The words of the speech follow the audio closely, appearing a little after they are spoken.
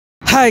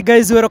Hi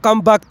guys, welcome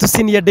back to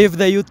Senior Dave,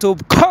 the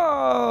YouTube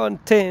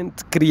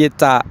content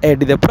creator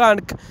and the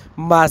prank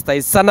master.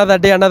 It's another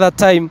day, another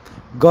time.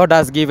 God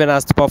has given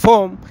us to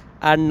perform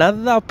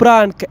another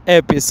prank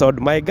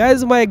episode. My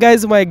guys.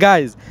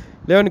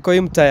 Leo niko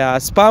hii mtaa ya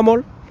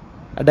Spamol.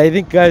 And I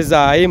think guys,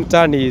 hii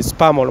mtaa ni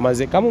Spamol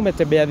manze. Kama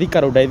umetembea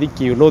Thika Road, I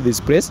think you know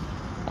this place.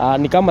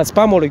 Ni kama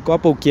Spamol iko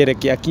hapo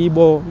ukielekea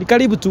Kibo. Ni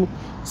karibu tu.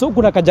 So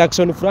kuna ka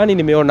junction fulani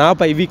nimeona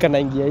hapa hivi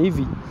kanaingia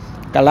hivi.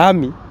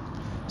 Kalami.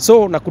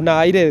 So na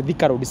kuna ile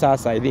Thika Road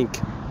sasa I think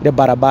ile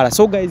barabara.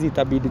 So guys,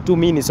 itabidi tu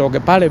mimi nisoge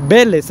pale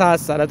mbele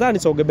sasa. Nataka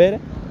nisoge mbele.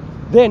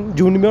 Then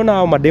juu nimeona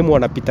hao mademo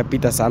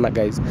wanapita sana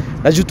guys.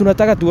 Na juu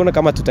tunataka tuone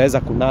kama tutaweza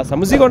kunasa.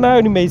 Mzigo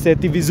nayo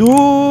nimeiseti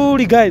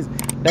vizuri guys.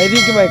 Na I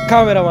think my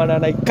cameraman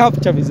ana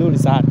capture vizuri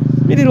sana.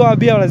 Mimi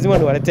niliwaambia lazima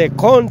niwaletee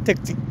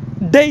contact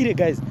daily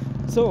guys.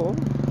 So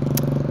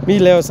mimi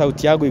leo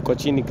sauti yangu iko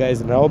chini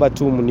guys. Naomba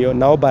tu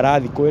naomba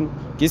radhi kwenu.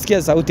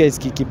 Kisikia sauti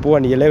haisikiki poa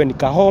nielewe ni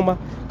kahoma.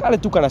 Kale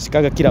tu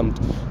kanashikaga kila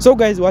mtu. So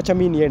guys, wacha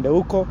mimi niende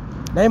huko.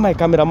 Na my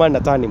cameraman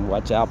nataka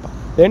nimwache hapa.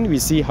 Then we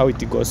see how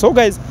it goes. So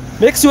guys,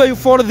 make sure you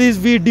follow this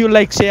video,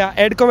 like, share,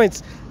 and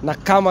comments. Na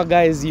kama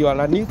guys you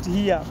are new to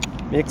here,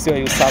 make sure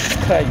you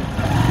subscribe,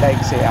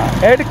 like, share,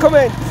 and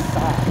comment.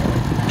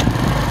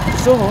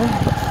 So,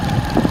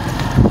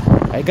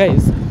 hi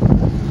guys.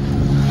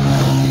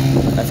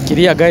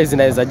 Nafikiria guys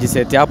naweza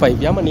jiseti hapa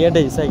hivi ama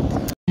niende inside.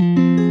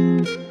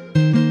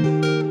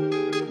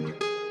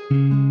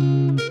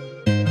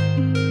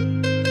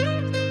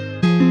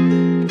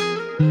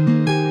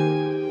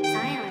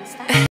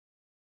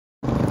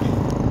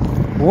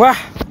 Wah,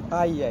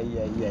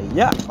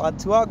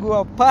 watu wangu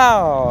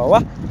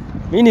hapa.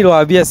 Mimi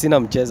niliwaambia sina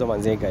mchezo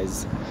manze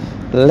guys.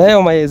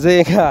 Leo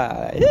mayezenga.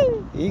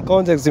 Hii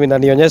context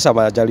inanionyesha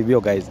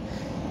majaribio guys.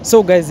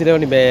 So guys, leo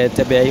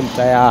nimetembea hii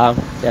mtaa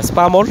ya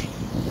Spamol.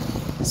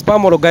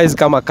 Spamol guys,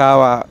 kama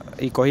kawa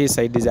iko hii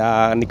side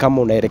za ni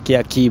kama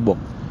unaelekea Kibo.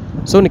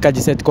 So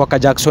nikajiset kwa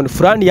junction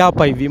fulani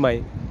hapa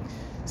hivi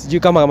sijui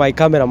kama my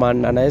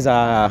cameraman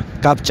anaweza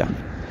capture.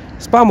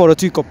 Spamol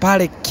tu iko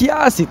pale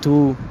kiasi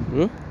tu.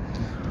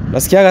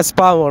 Nasikiaga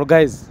Spamol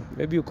guys.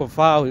 Maybe uko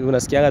far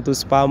unasikiaga tu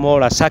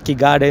Spamol, Ashaki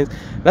Gardens.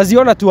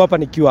 Naziona tu hapa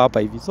nikiwa hapa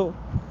hivi. So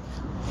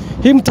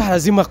hii mtaa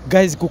lazima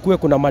guys kukue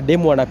kuna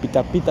mademo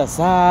wanapita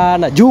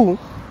sana. Juu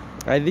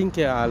I think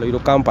Loiro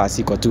campus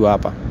iko tu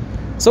hapa.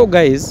 So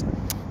guys,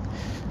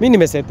 mimi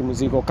nimeseti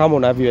muziko kama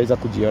unavyoweza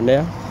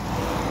kujionea.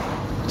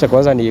 Cha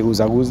kwanza ni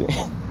uzaguzi.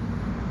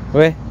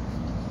 We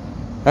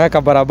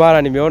haka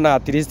barabara nimeona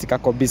at least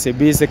kako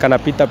bise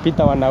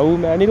kanapita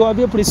wanaume.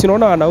 Niliwaambia polisi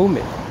unaona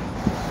wanaume.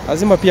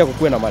 Lazima pia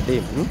kukue na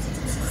mademu.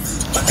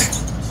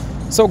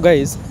 So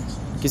guys,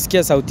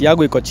 kisikia sauti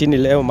yangu iko chini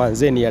leo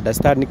manzeni ya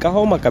dastar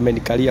nikahoma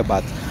kamenikalia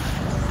bat.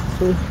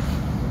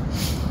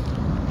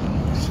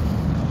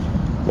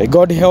 May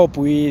God help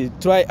we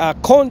try a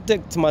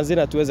contact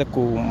manzeni tuweze ku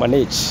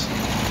manage.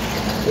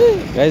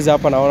 Guys,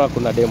 hapa naona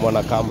kuna demo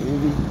anakam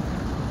hivi.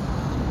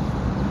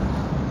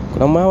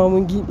 Kuna mama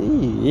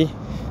mwingine.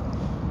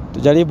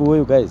 Tujaribu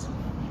huyu guys.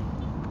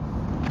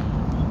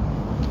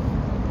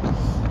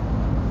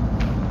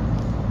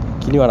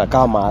 Kini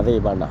wanakaa maadhe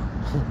bana.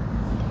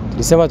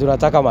 Tulisema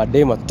tunataka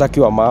mademo,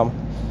 tutakiwa mama.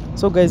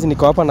 So guys,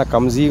 niko hapa na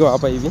kamzigo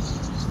hapa hivi.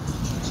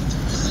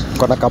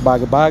 Niko na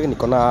kabag,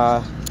 niko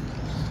na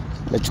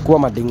nachukua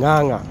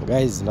madinganga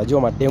guys.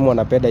 Najua mademo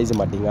wanapenda hizi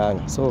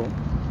madinganga. So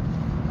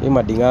hii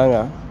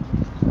madinganga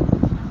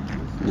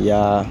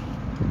ya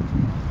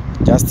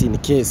just in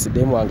case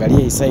demo angalie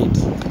hii side.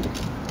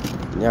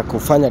 Ni ya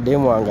kufanya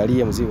demo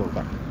angalie mzigo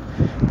mpaka.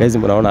 Guys,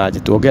 mnaona aje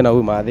tuongee na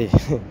huyu maadhe.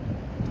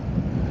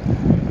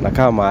 Na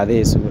kama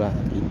adhe sura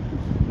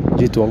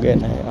je tuongee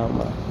naye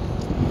ama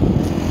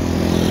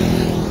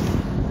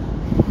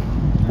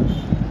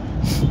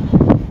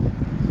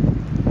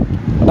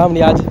madam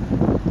ni aje?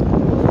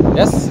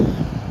 Yes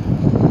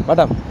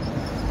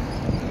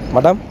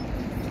madam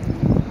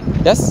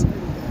yes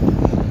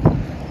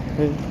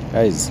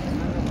guys,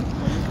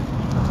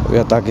 wewe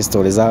hataki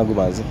story zangu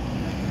manzi.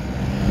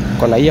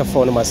 Kuna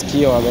earphone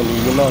masikio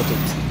ameniignore.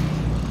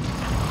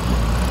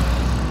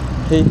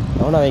 Hey,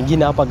 naona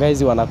wengine hapa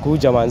guys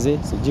wanakuja manzi,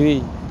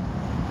 sijui.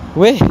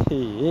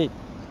 Hey.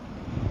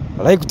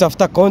 Walai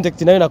kutafuta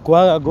contact nayo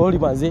inakuanga goli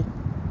manzi.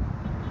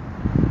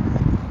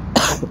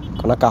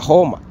 Kuna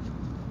kahoma.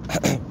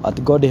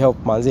 But God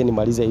help manzi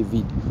nimalize hii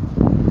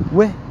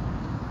video.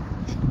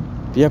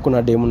 Pia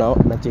kuna demo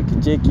na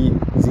cheki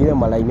zile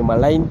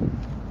malaini.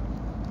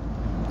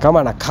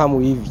 Kama na kamu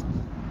hivi.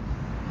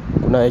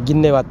 Kuna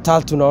wengine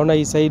watatu naona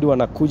hii side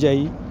wanakuja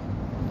hii.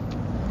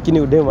 Lakini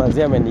udemo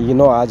manzi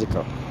ameniignore aje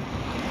kwa.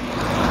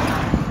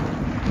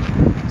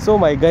 So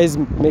my guys,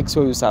 make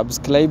sure you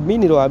subscribe. Mimi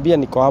niliwaambia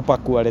niko hapa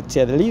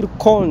kuwaletea the little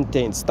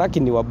content. Sitaki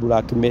ni wa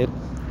blackmail.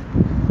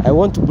 I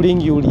want to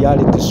bring you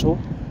reality show.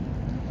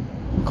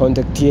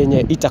 Content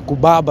yenye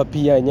itakubaba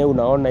pia yenyewe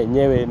unaona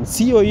yenyewe.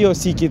 Sio hiyo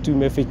si kitu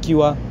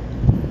imefikiwa.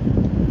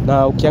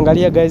 Na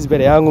ukiangalia guys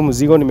mbele yangu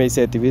mzigo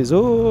nimeiseti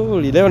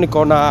vizuri. Leo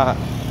niko na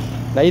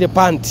ile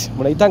pant.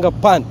 Mnaitanga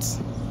pant.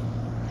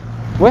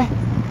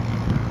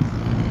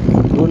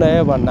 naona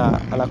yeye bwana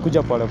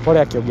anakuja pole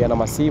pole akiongea na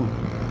masimu.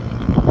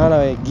 Na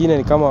wengine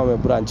ni kama wame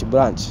branch.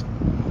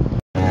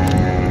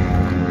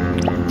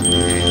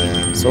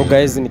 So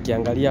guys,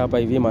 nikiangalia hapa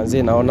hivi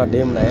manze naona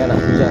dem na yeye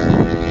anakuja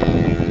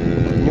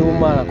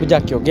nyuma, anakuja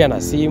akiongea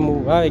na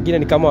simu. Hao wengine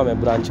ni kama wame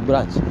branch.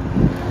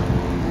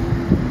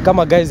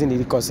 Kama guys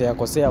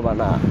nilikosea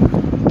bana.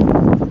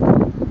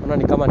 Naona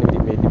ni kama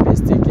nilimade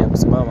mistake ya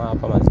kusimama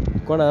hapa manze.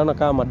 Kwa naona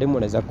kama mademu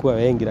wanaweza kuwa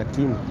wengi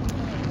lakini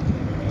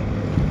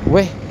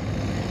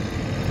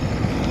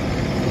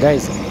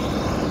guys.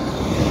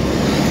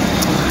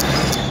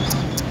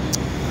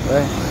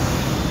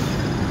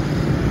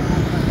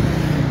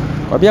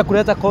 Kwa bia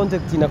kuleta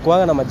content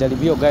inakuanga na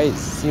majaribio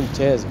guys, si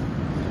mchezo.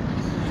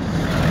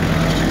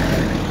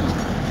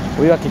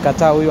 Huyu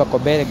akikataa huyu ako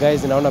mbele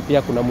guys, naona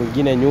pia kuna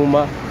mwingine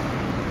nyuma.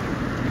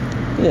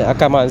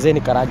 Aka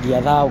manzeni karagi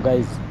ya dhao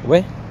guys.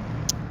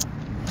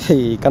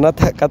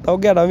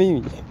 Kataongea na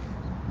mimi.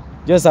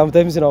 Just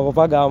sometimes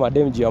naogopaga ama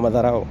madem juu ya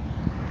madharau.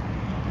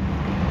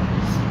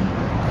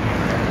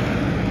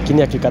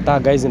 Lakini akikataa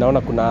guys,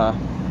 naona kuna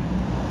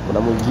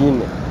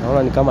mwingine.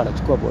 Naona ni kama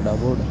anachukua boda.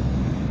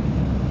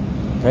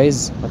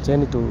 Guys,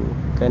 acheni tu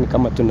kaeni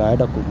kama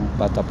tunaenda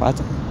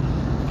kumpata.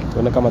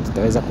 Tuone kama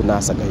tutaweza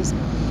kunasa guys.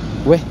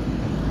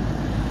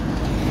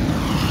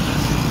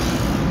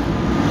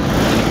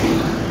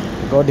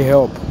 God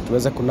help,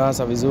 tuweze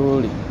kunasa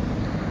vizuri.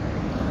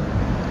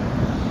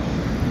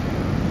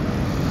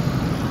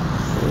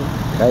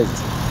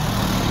 Guys,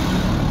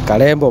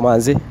 Kalembo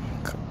manzi,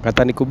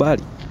 kata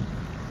nikubali.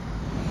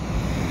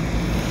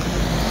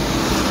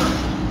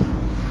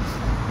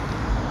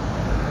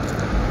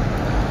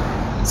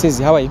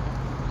 Sisi, how are you?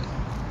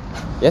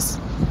 Yes?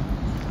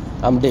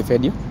 I'm Dave,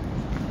 and you?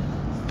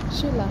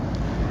 Sheila.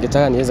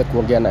 Nitaka niweze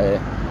kuongea na wewe.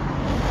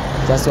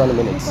 Just 1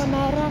 minute. Niko na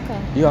haraka.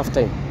 You have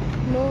time?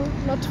 No,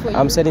 not for you.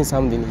 I'm selling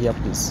something here,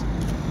 please.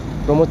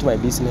 Promote my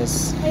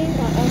business.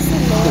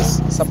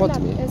 Please, support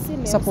me.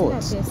 Support.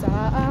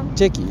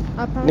 Cheki.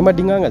 Ni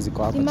madinganga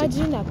ziko hapa.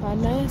 Imagine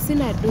hapana,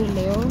 sina do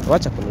leo.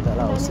 Wacha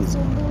kunidharau sisi.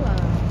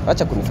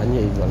 Wacha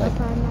kunifanyia hivyo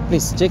like.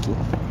 Please, cheki.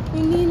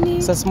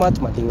 Nini? Sasa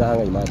smart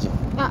madinganga imagine.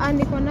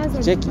 Niko nazo.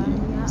 Cheki.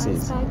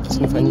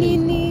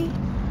 Nini?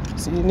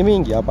 Ni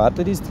mingi hapa.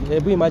 At least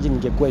hebu imagine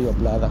ningekuwa your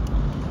brother.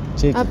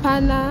 Cheki.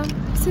 Hapana.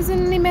 Sisi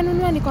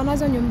nimenunua niko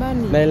nazo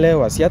nyumbani.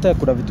 Naelewa, si hata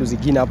kuna vitu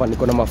zingine hapa,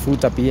 niko na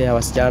mafuta pia ya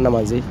wasichana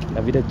manzi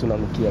na vile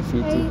tunanukia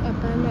fiti.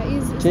 Hapana,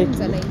 hizi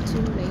za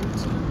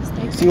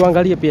 1990. Si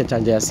uangalie pia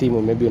chanja ya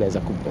simu, maybe unaweza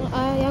kupa.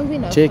 Yangu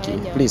inafanya. Cheki,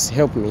 please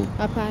help me.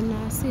 Hapana,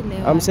 si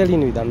leo. I'm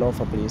selling with an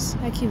offer, please.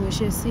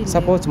 Akiweshe si leo.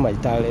 Support my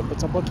talent,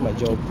 support my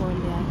job.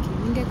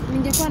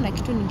 Ningekuwa na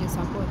kitu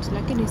ningesupport,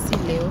 lakini si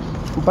leo.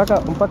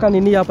 Mpaka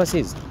nini hapa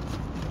sisi?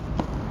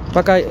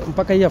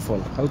 Mpaka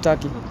earphone,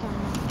 hautaki? Hapana.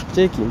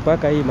 Cheki,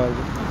 mpaka hii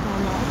manzi.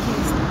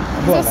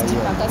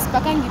 Hapana.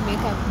 Sipaka ngi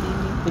makeup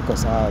nini? Iko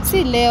sawa.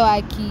 Si leo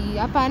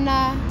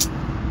hapana.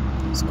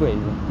 Siku hiyo.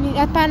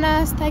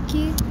 Hapana,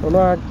 sitaki.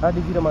 Unaona hadi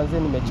vile manzi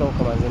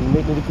nimechoka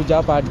manzi. Nilikuja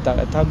hapa hadi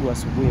tangu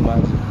asubuhi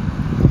manzi.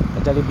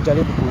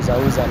 Najaribu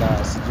kuuza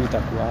na sijui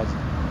itakuaje.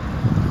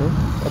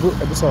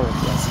 Hebu songa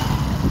kiasi.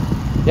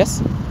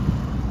 Yes?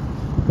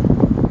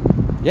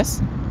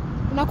 Yes?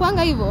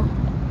 Unakuanga hivyo?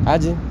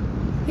 Aje?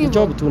 Ni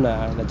job tu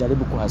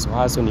najaribu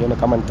kuhaso nione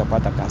kama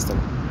nitapata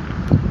customer.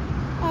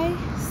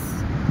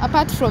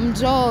 Apart from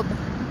job,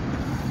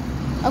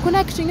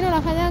 hakuna kitu kingine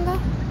unafanyanga?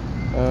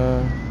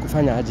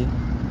 Kufanya aje?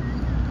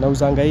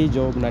 Nauzanga hii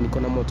job na niko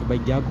na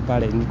motorbike yangu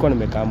pale. Nilikuwa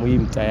nimekaa hii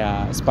mtaa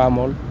ya Spa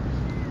Mall.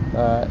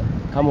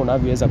 Kama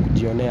unavyoweza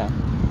kujionea.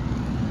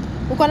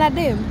 Uko na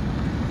dem?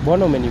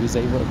 Mbona umeniuliza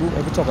hivyo?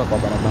 Hebu toka kwa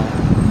barabara.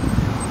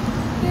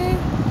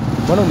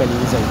 Mbona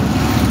umeniuliza hivyo?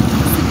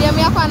 Si dem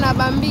yako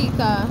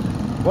anabambika.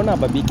 Mbona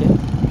ababike?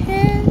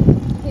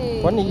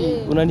 Kwani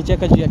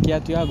unanicheka juu ya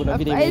kiatu yangu na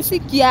vile si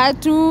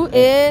kiatu,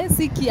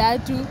 si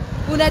kiatu.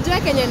 Unajua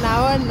kenye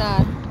naona.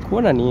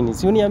 Kuona nini?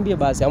 Si uniambie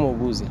basi ama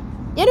uguze.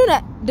 Yaani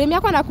dem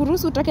yako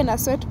anakuruhusu utoke na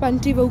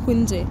sweatpants hivyo huko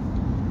nje.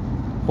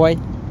 Why?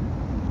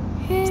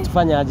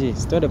 Tufanye aje?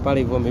 Stode pale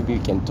hivyo, maybe we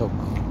can talk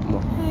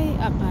more.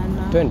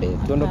 Hapana. Twende,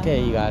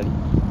 tuondokee hii gari.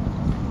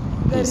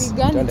 Gari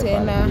gani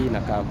tena? Hii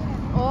na kama.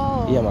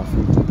 Hii ya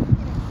mafuta.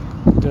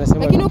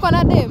 Tunasema lakini uko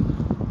na dem?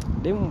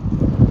 Dem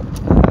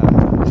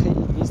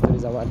history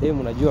za madem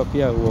unajua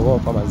pia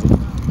uogopa manzi.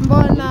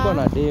 Mbona? Uko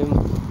na dem.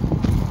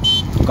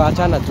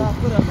 Tukaachana tu.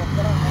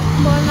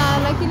 Mbona?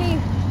 Lakini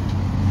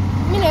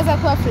mimi naweza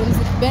kuwa friends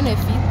with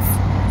benefits.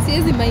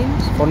 Siwezi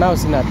mind. For now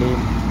sina dem.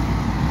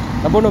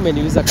 Na mbona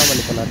umeniuliza kama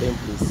niko na dem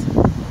please?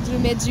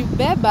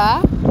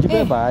 Umejibeba.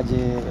 Umejibeba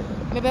aje?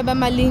 Umebeba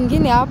mali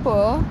nyingine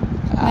hapo.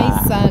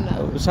 Nice sana.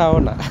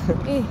 Ushaona?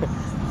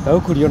 Na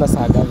huku uliona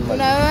saa gani?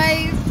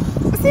 Unawai.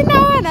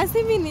 Sinaona,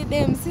 si mimi ni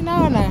dem,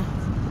 sinaona.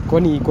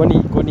 Kwani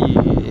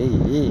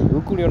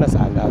huku uliona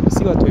saa ngapi?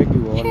 Si watu wengi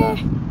huona.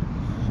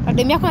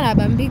 Dem yako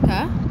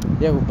anabambika?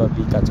 Yeye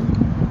hubambika tu.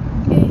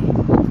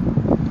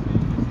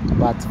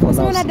 But for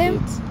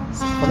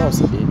now,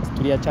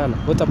 tuliachana.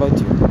 What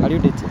about you? Are you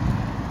dating?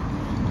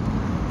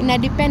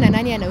 Inadepend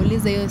nani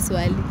anauliza hiyo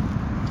swali.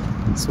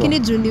 Lakini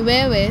juu ni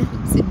wewe,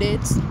 si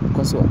date.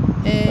 Kwa sure.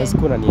 Basi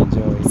kuna ni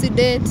enjoy. Si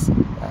date.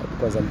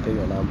 Kwanza nipe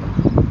hiyo namba.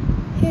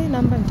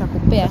 Namba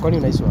nitakupea. Kwani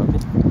unaishi wapi?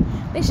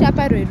 Naishi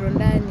hapa Ruiru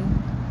ndani.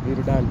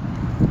 Ruiru ndani.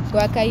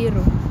 Kwa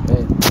Cairo.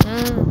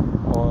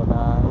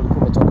 Na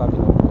ulikuwa umetoka wapi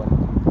na ulikuwa?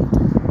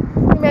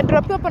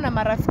 Nimedrop hapo na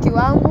marafiki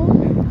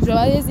wangu. Ndio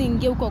hawezi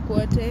ingia huko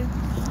kwote.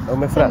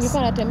 Umefresh?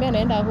 Nilikuwa natembea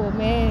naenda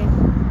home.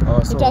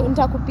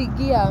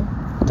 Nitakupigia.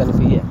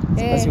 Utanipigia?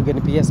 Basi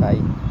ungenipigia saa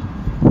hii.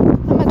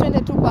 Kama twende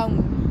tu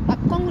kwangu.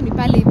 Kwangu ni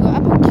pale hivyo.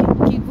 Hapo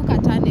ukivuka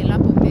tunnel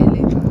hapo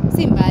mbele.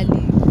 Si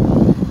mbali.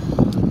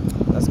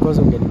 Basi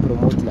kwanza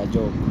ungenipromote na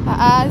job.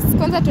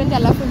 Kwanza twende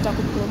alafu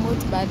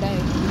nitakupromote baadaye.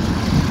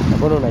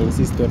 Mbona una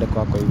insist twende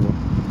kwako hivyo?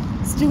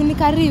 Sijui ni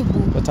karibu.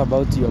 What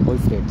about your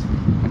boyfriend?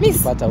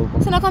 Akipata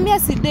huko. Sina kwambia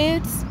si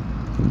date.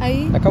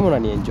 Na kama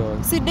unani-enjoy.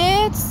 Si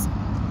date.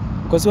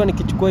 Kwa sababu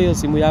nikichukua hiyo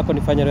simu yako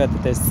nifanye leo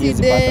test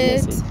hizi pata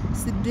message.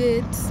 Si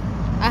date.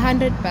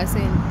 100%.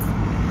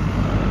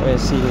 Wewe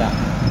Sheila.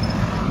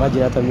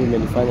 Imagine hata mimi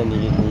imenifanya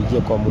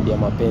niingie kwa mood ya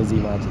mapenzi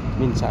imagine.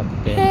 Mimi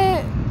nishakupenda.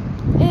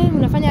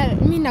 Unafanya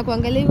mimi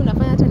nakuangalia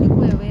unafanya hata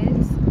nikuwe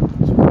wet.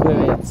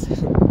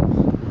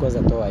 Kwanza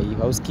toa hii.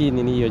 Hausikii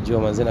nini hiyo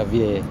jua manze na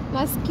vile.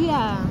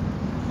 Nasikia.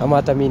 Ama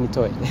hata mimi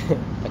nitoe.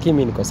 Lakini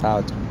mimi niko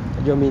sawa tu.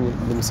 Unajua mimi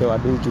ni msee wa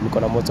duty niko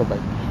na motorbike.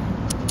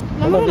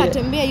 Na mbona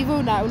unatembea hivyo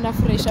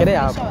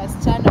unafresha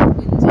wasichana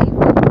huko nje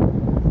hivyo?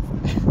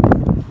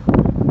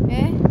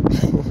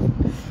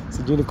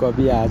 Sijui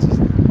nikwambia aje.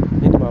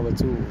 Mimi mama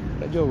tu.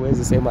 Unajua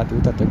uweze sema ati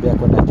utatembea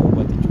kwenda job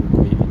ati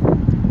chuko hivi.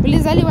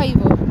 Ulizaliwa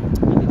hivyo?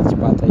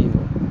 Nilijipata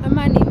hivyo.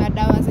 Ama ni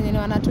madawa zenye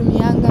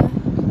wanatumianga?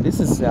 This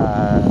is the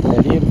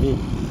real me.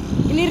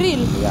 Ni real?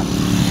 Yeah.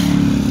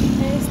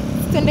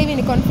 Twende hivi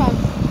ni confirm.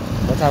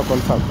 Nataka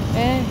confirm.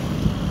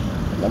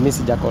 Na mimi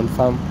sija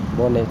confirm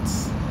bonnet.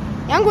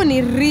 Yangu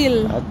ni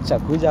real. Acha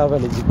kuja hapa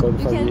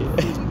nijiconfirm. The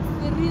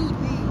real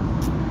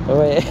me.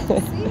 Wewe.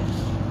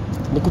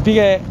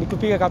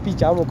 Nikupige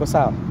kapicha au uko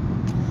sawa?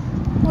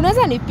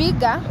 Unaweza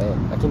nipiga?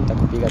 Lakini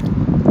nitakupiga tu.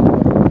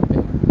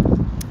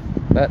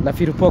 Na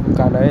feel poa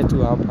kukaa na wewe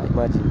tu hapa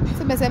imagine.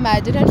 Sema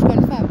aje tu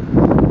confirm.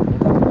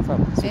 Confirm.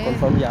 Si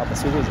confirm ya hapa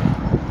siwezi.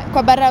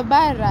 Kwa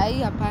barabara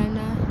hii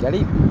hapana.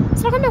 Jaribu.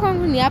 Sasa kama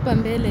kwangu ni hapa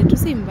mbele tu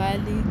si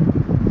mbali.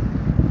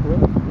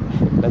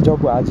 Na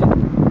job aje?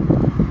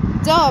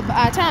 Job,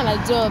 achana na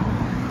job.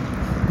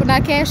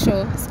 Kuna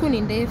kesho, siku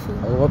ni ndefu.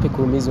 Wapi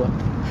kuumizwa?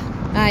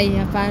 Ai,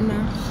 hapana.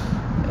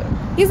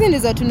 Hizi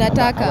ndizo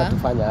tunataka. Ama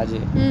tufanya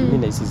aje? Mimi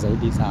nahisi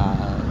zaidi saa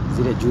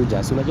zile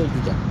Juja. Si unajua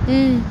Juja?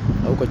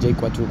 Huko Jai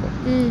kwa tuko.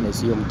 Na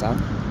sio mtaa.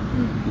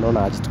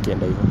 Naona aje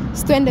tukienda hivyo.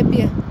 Twende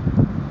pia.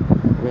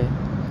 Wewe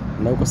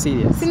na uko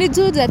serious? Si ni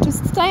Juja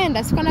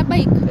tutaenda, siko na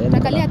bike.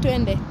 Takalia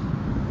twende.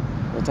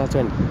 Nataka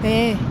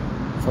twende.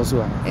 For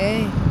sure.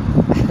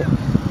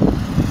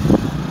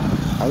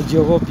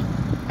 Haujiogopi?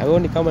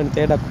 Haoni kama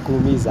nitaenda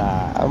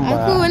kukuumiza ama?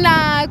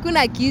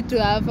 Hakuna kitu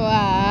hapo.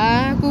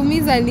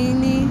 Kuumiza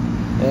nini?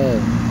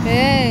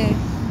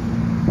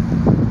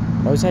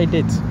 Na usai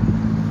date?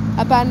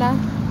 Hapana.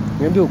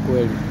 Niambie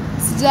ukweli.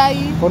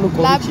 Sijai.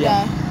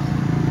 Labda.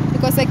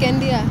 Niko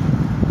second year.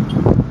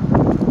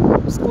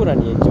 Usikura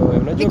ni enjoy.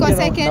 Unajua niko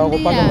second year.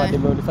 Naokupanga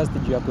mademo university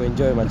juu ya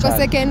kuenjoy machana.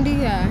 Niko second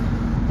year.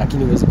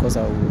 Lakini huwezi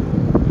kosa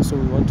so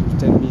you want to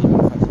tell me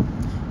university?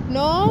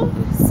 No,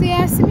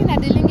 mimi na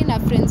dealing na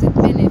friends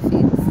with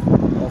benefits.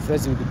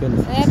 Friends with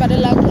benefits.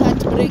 Badala ya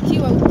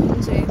kuheartbreakiwa huko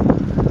nje.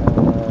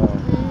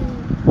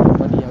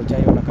 Kwani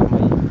haujaiona kama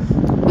hii?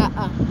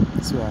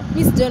 Sio.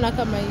 Mimi sijaona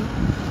kama hii.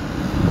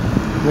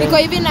 Niko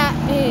hivi na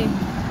mimi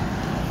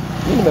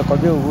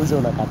nimekwambia uuze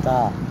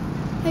unakataa.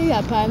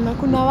 Hapana,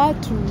 kuna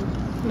watu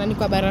na ni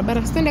kwa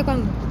barabara. Sitende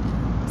kwangu.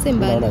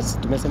 Simba. Unaona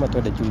tumesema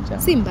twende Juja.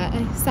 Simba,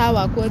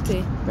 sawa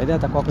kote. Baada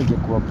hata kwako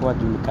ingekuwa poa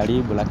juu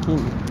karibu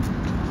lakini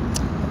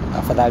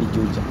afadhali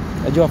Juja.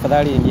 Najua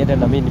afadhali niende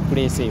na mimi ni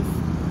play safe.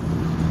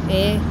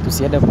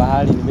 Tusiende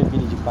bahari ni mimi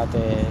nijipate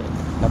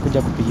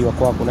nakuja kupigiwa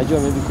kwako. Unajua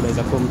mimi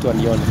kunaweza kuwa mtu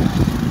anione.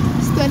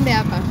 Twende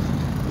hapa.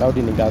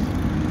 Laudi ni ngapi?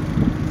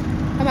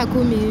 Kama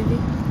 10 hivi.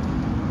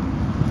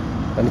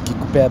 Na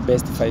nikikupea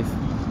best 5.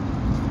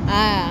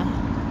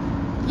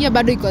 Hiyo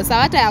bado iko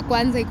sawa, hata ya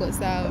kwanza iko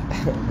sawa.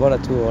 Bora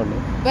tu uone.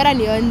 Bora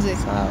nionje.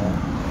 Sawa.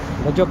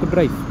 Unajua ku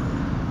drive?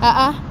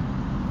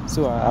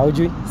 So,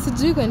 haujui?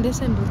 Sijui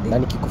kuendesha ndio. Na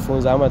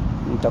nikikufunza ama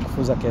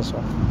nitakufunza kesho.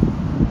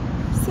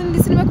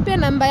 Si nimekupea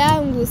namba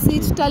yangu, si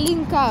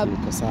tutalink up.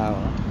 Iko sawa.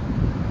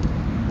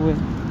 Wewe.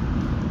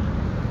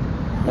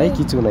 Na hii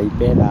kitu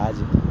unaipenda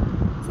aje?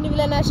 Si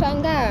vile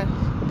nashangaa.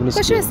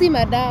 Kwa sure si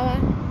madawa.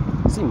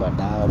 Si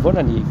madawa.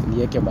 Mbona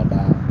niweke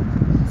madawa?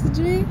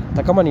 Sijui.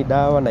 Hata kama ni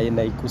dawa na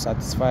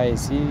inaikusatisfy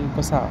si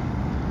iko sawa?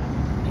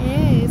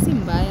 Si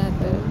mbaya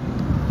tu.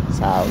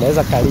 Sawa,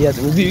 unaweza kalia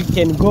tu. We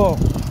can go.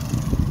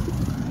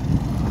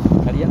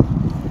 Kalia.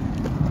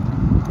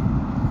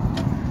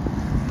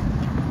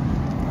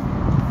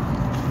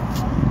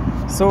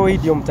 So hii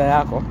ndio mtaa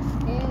yako?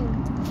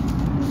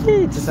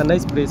 It's a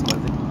nice place man.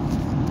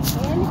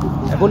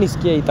 Hebu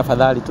nisikie hii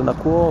tafadhali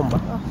tunakuomba.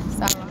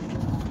 Sawa. It's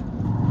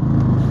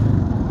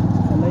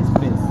a nice place.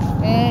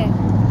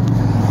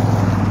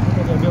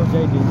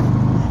 riding?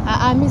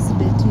 Miss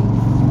dating.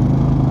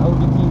 Au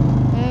dating?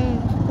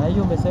 Na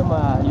hiyo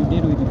umesema you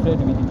deal with the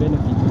friend with the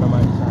benefit,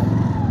 unamaanisha?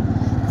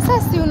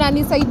 Sasa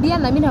unanisaidia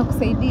na mimi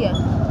nakusaidia.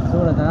 So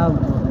unataka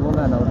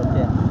kuonga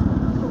anaondokea.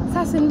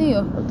 Sasa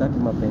ndio. Hutaki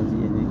mapenzi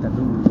yenye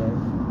itadumu milele.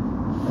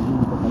 Lakini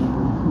kwa karibu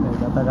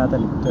nataka hata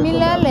nikutoe.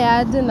 Milele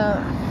aje na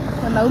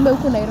wanaume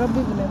huku Nairobi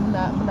vile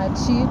mna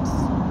cheat.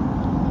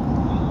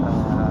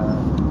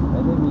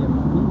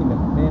 Mimi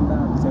nimekupenda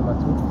kusema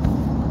tu.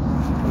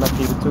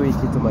 Unafikiri tu hii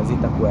kitu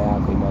mazita kuwa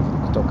yako imagine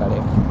kutoka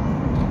leo.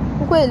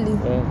 Kweli?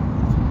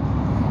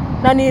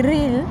 Na ni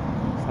real?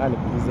 Sasa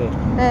nikuulize.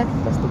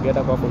 Basi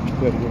tukienda kwako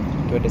uchukue nguo,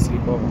 tuende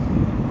sleepover.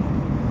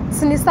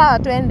 Si ni sawa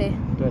twende?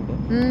 Twende.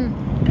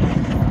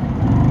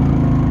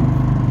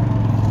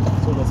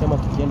 So unasema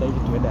tukienda hivi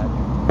tuende hapo?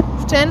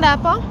 Tutaenda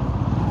hapo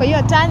kwa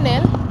hiyo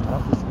tunnel.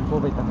 Alafu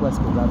sleepover itakuwa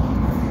siku ngapi?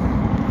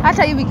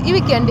 Hata hii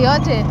weekend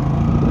yote.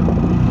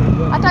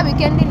 Hata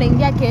weekend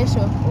inaingia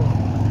kesho.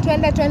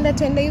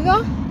 Twende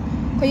hivyo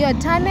kwa hiyo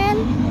tunnel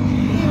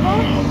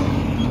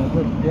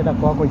hivyo. Tukienda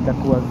kwako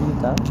itakuwa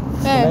vita.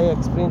 Can I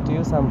explain to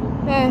you something?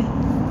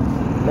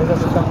 Naweza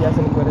sika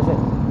kiasi nikuelezee?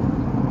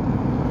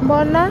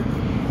 Mbona?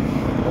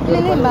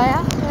 Nini mbaya?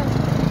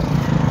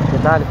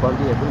 Nataka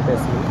nikwambie kumbe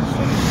simu.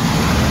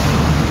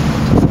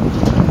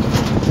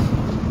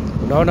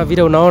 Unaona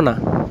vile unaona?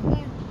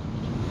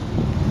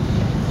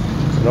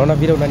 Unaona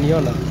vile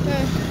unaniona?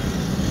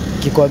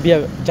 Kikwambia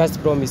just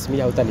promise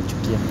me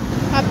hautanichukia.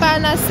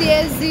 Hapana,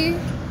 siwezi.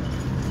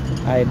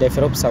 I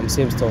developed some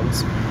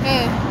symptoms.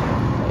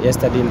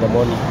 Yesterday in the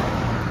morning.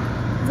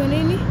 Za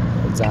nini?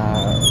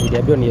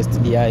 Niliambiwa ni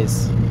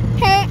STDIs.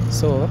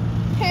 So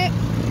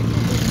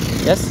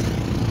yes.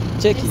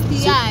 Check it.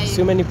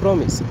 So many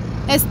promise.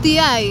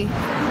 STI.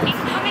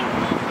 Incoming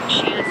call.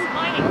 Share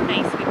smiling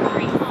face with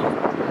green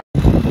heart.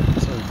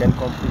 So you can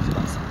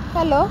complete this.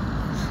 Hello.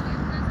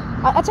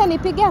 Acha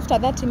nipige after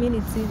 30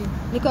 minutes hivi.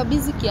 Niko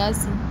busy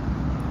kiasi.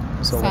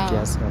 So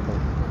kiasi hapo.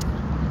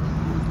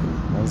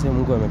 Manze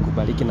Mungu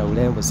amekubariki na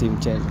urembo si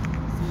mchezo.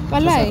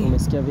 Walai.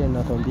 Umesikia vile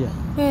ninakwambia?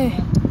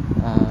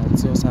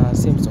 So some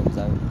symptoms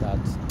that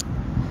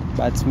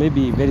but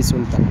maybe very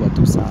soon itakuwa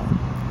tu sawa.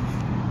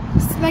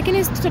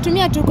 Lakini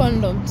tutatumia tu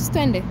condom.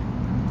 Twende.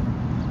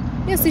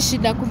 Hiyo si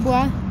shida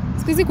kubwa.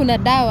 Siku hizi kuna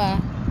dawa.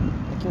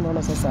 Lakini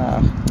unaona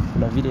sasa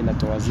kuna vile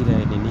inatoa zile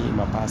nini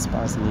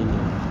mapass nini.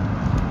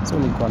 So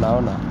nilikuwa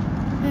naona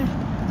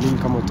mimi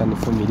kama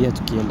utanifumilia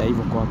tukienda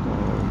hivyo kwako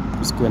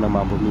usikuwe na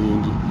mambo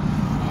mingi.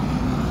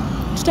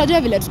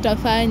 Tutajua vile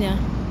tutafanya.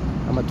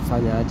 Ama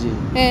tufanya aje?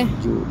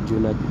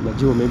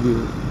 Najua maybe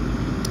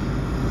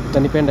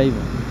utanipenda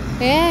hivyo.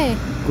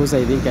 Because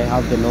I think I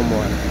have the normal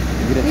one.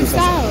 Ni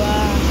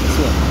sawa.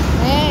 Sure.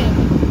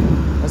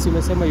 Basi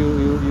umesema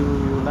you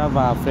love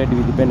a friend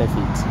with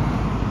benefits.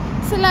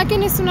 Si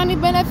lakini si unani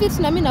benefit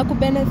na mimi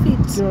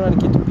nakubenefit. Si unaona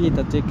kitu pia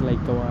ita take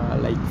like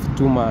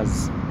 2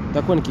 months.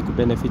 Itakuwa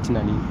nikikubenefit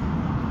na nini?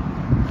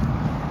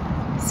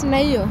 Sina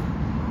hiyo.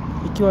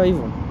 Ikiwa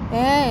hivyo?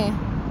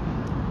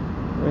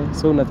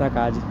 So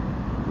unataka aje?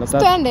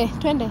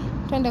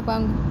 Twende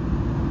kwangu.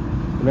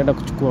 Unaenda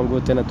kuchukua nguo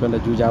tena tuenda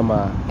juu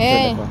ama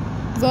twende kwa?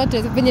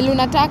 Zote venye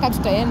unataka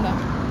tutaenda.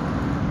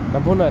 Na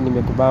mbona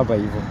nimekubamba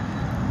hivyo?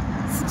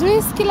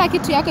 Sijui kila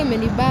kitu yako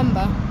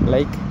imenibamba.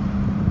 Like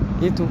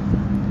kitu?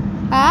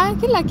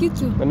 Kila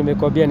kitu. Na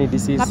nimekuambia ni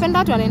disease. Napenda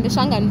watu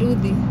wanaendeshanga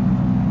nduthi.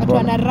 Watu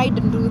wana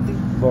ride nduthi.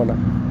 Mbona?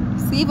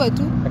 Si hivyo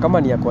tu. Na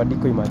kama ni ya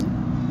kuandiko imagine.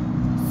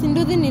 Si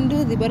nduthi ni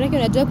nduthi, bora yake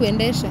unajua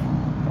kuendesha.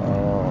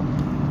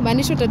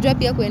 Maanisha utajua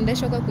pia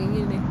kuendesha kwa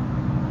kwingine.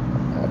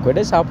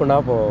 Kuendesha hapo na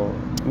hapo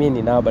mimi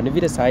ni naba, ni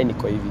vile saa hii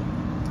niko hivi.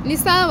 Ni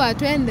sawa,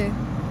 twende.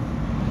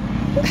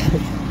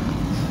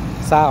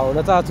 Sawa,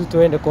 unataka tu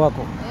tuende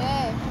kwako?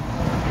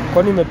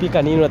 Kwani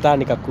umepika nini unataka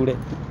nikakule?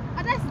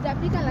 Hata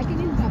sijapika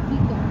lakini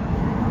nitapika.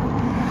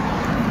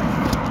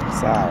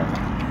 Sawa.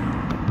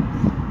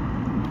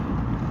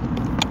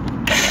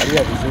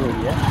 Angalia vizuri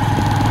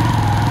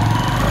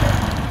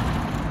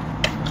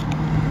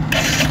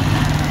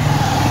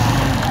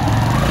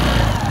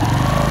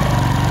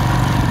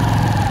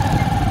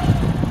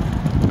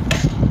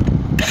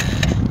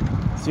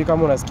Sio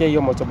kama unasikia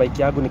hiyo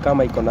motorbike yangu ni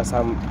kama iko na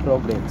some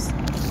problems.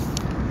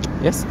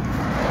 Yes?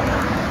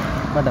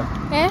 Madam.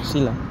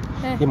 Sheila.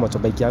 Hii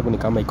motorbike yangu ni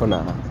kama iko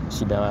na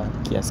shida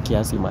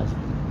kiasi maji.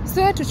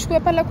 Sio tuchukue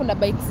pale kuna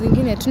bike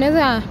zingine.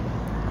 Tunaweza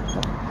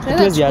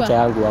tuwezi acha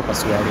yangu hapa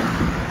swali.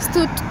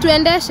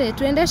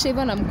 Tuendeshe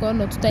hivyo na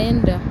mkono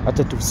tutaenda.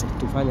 Hata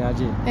tufanye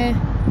aje?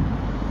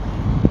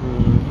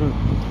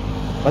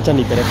 Acha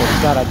nipeleke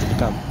garage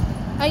kama.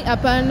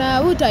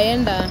 Hapana,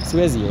 utaenda.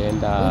 Siwezi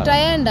enda.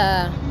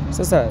 Utaenda.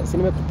 Sasa si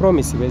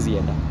nimekupromise siwezi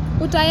enda.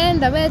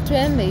 Utaenda, wewe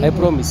tuende hivyo. I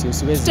promise you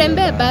siwezi.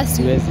 Tutembee basi.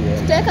 Siwezi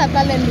enda. Tutaweka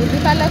pale nduthi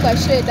pale kwa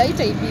shed,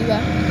 haitaibiwa.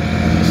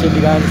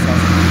 Shed gani sasa?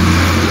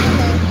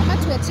 Ama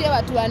tuachie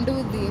watu wa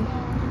nduthi.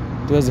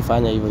 Tuwezi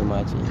fanya hivyo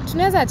imagine.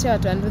 Tunaweza achia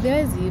watu wa nduthi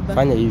hawezi iba.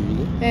 Fanya hivi.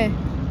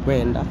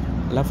 Weenda,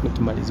 alafu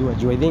nikimaliziwa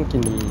juu I think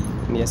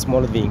ni a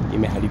small thing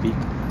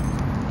imeharibika.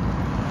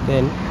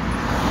 Then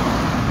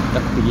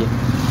takupigia.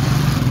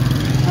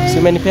 Si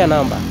umenipea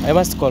namba. I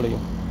must call you.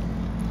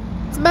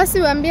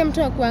 Basi uambie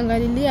mtu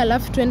akuangalilia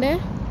alafu twende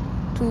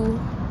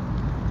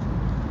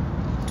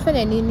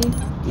tufanye nini?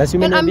 Na si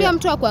umeniambia Ambia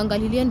mtu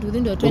akuangalilia ndio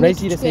twende.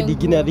 Unaishi ile side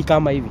nyingine hadi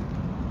kama hivi.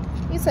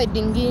 Hii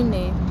side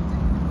nyingine.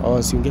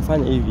 Oh, si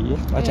ungefanya hivi,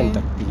 acha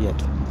nitakupigia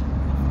tu.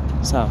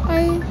 Sawa.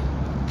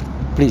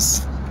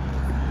 Please.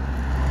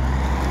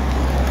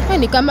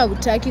 Ni kama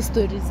utaki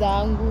story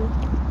zangu.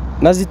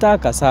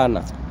 Nazitaka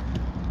sana.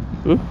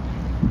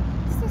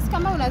 Sasa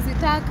kama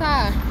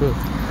unazitaka.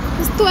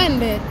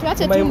 Twende,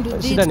 tuache tu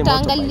ndudi.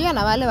 Tutaangalia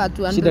na wale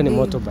watu wa ndudi. Shida ni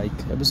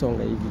motorbike. Hebu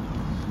songa hivi.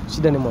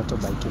 Shida ni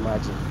motorbike,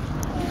 imagine.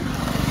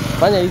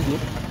 Fanya hivi.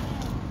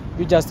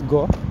 You just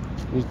go.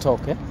 We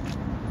talk, eh?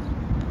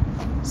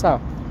 Sawa.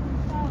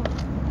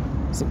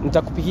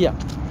 Nitakupigia.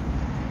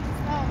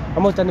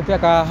 Kama utanipea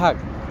ka hug.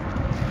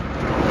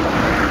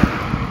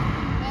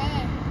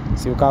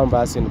 Si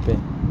ukamba asi nipe.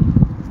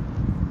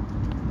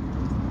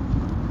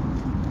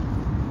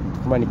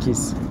 Kama ni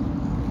kiss.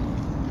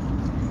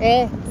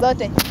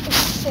 Zote.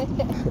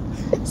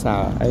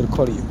 Sawa, I will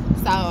call you.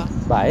 Sawa.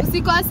 Bye.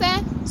 Usikose.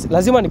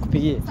 Lazima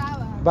nikupigie.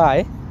 Sawa.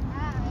 Bye.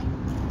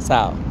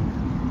 Sawa.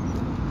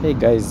 Hey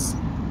guys.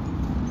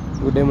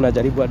 Ude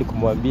mnajaribu hadi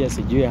kumwambia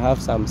sijui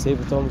have some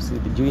symptoms,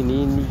 sijui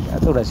nini.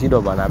 Hata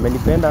unashindwa bana.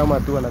 Amenipenda ama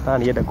tu anataka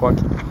niende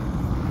kwake.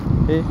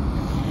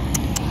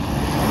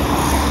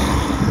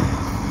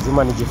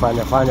 Lazima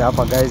nijifanya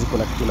hapa guys,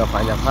 kuna kitu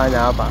nafanya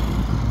hapa.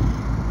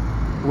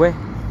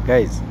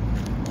 Guys.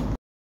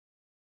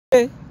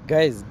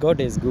 Guys, God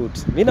is good.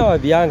 Mimi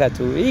nawaambianga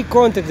tu, hii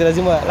content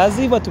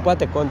lazima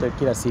tupate content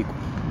kila siku.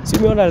 Si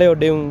umeona leo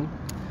dem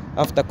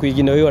after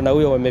kuigino hiyo na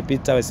huyo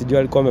wamepita, wasijua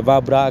alikuwa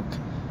amevaa black.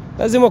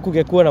 Lazima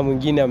kungekuwa na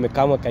mwingine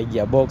amekama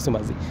kaigia box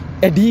mazi.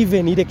 And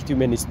even ile kitu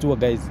imenistua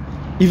guys.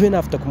 Even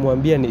after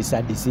kumwambia ni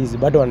sad disease,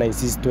 bado ana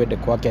insist tuende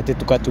kwake ati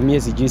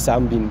tukatumie sijui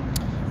something.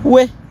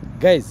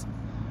 Guys,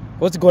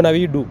 what's gonna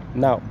we do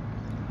now?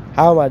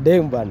 Hawa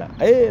madem bana.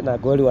 Na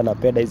goli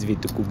wanapenda hizi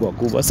vitu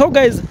kubwa. So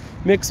guys,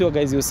 make sure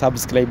guys you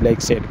subscribe,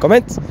 like, share,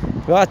 comment.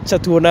 Wacha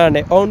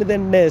tuonane on the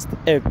next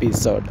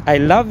episode. I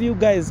love you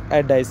guys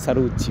and I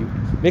salute you.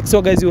 Make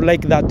sure guys you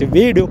like that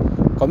video,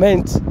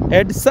 comment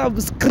and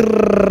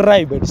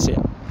subscribe and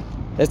share.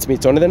 Let's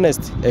meet on the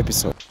next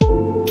episode.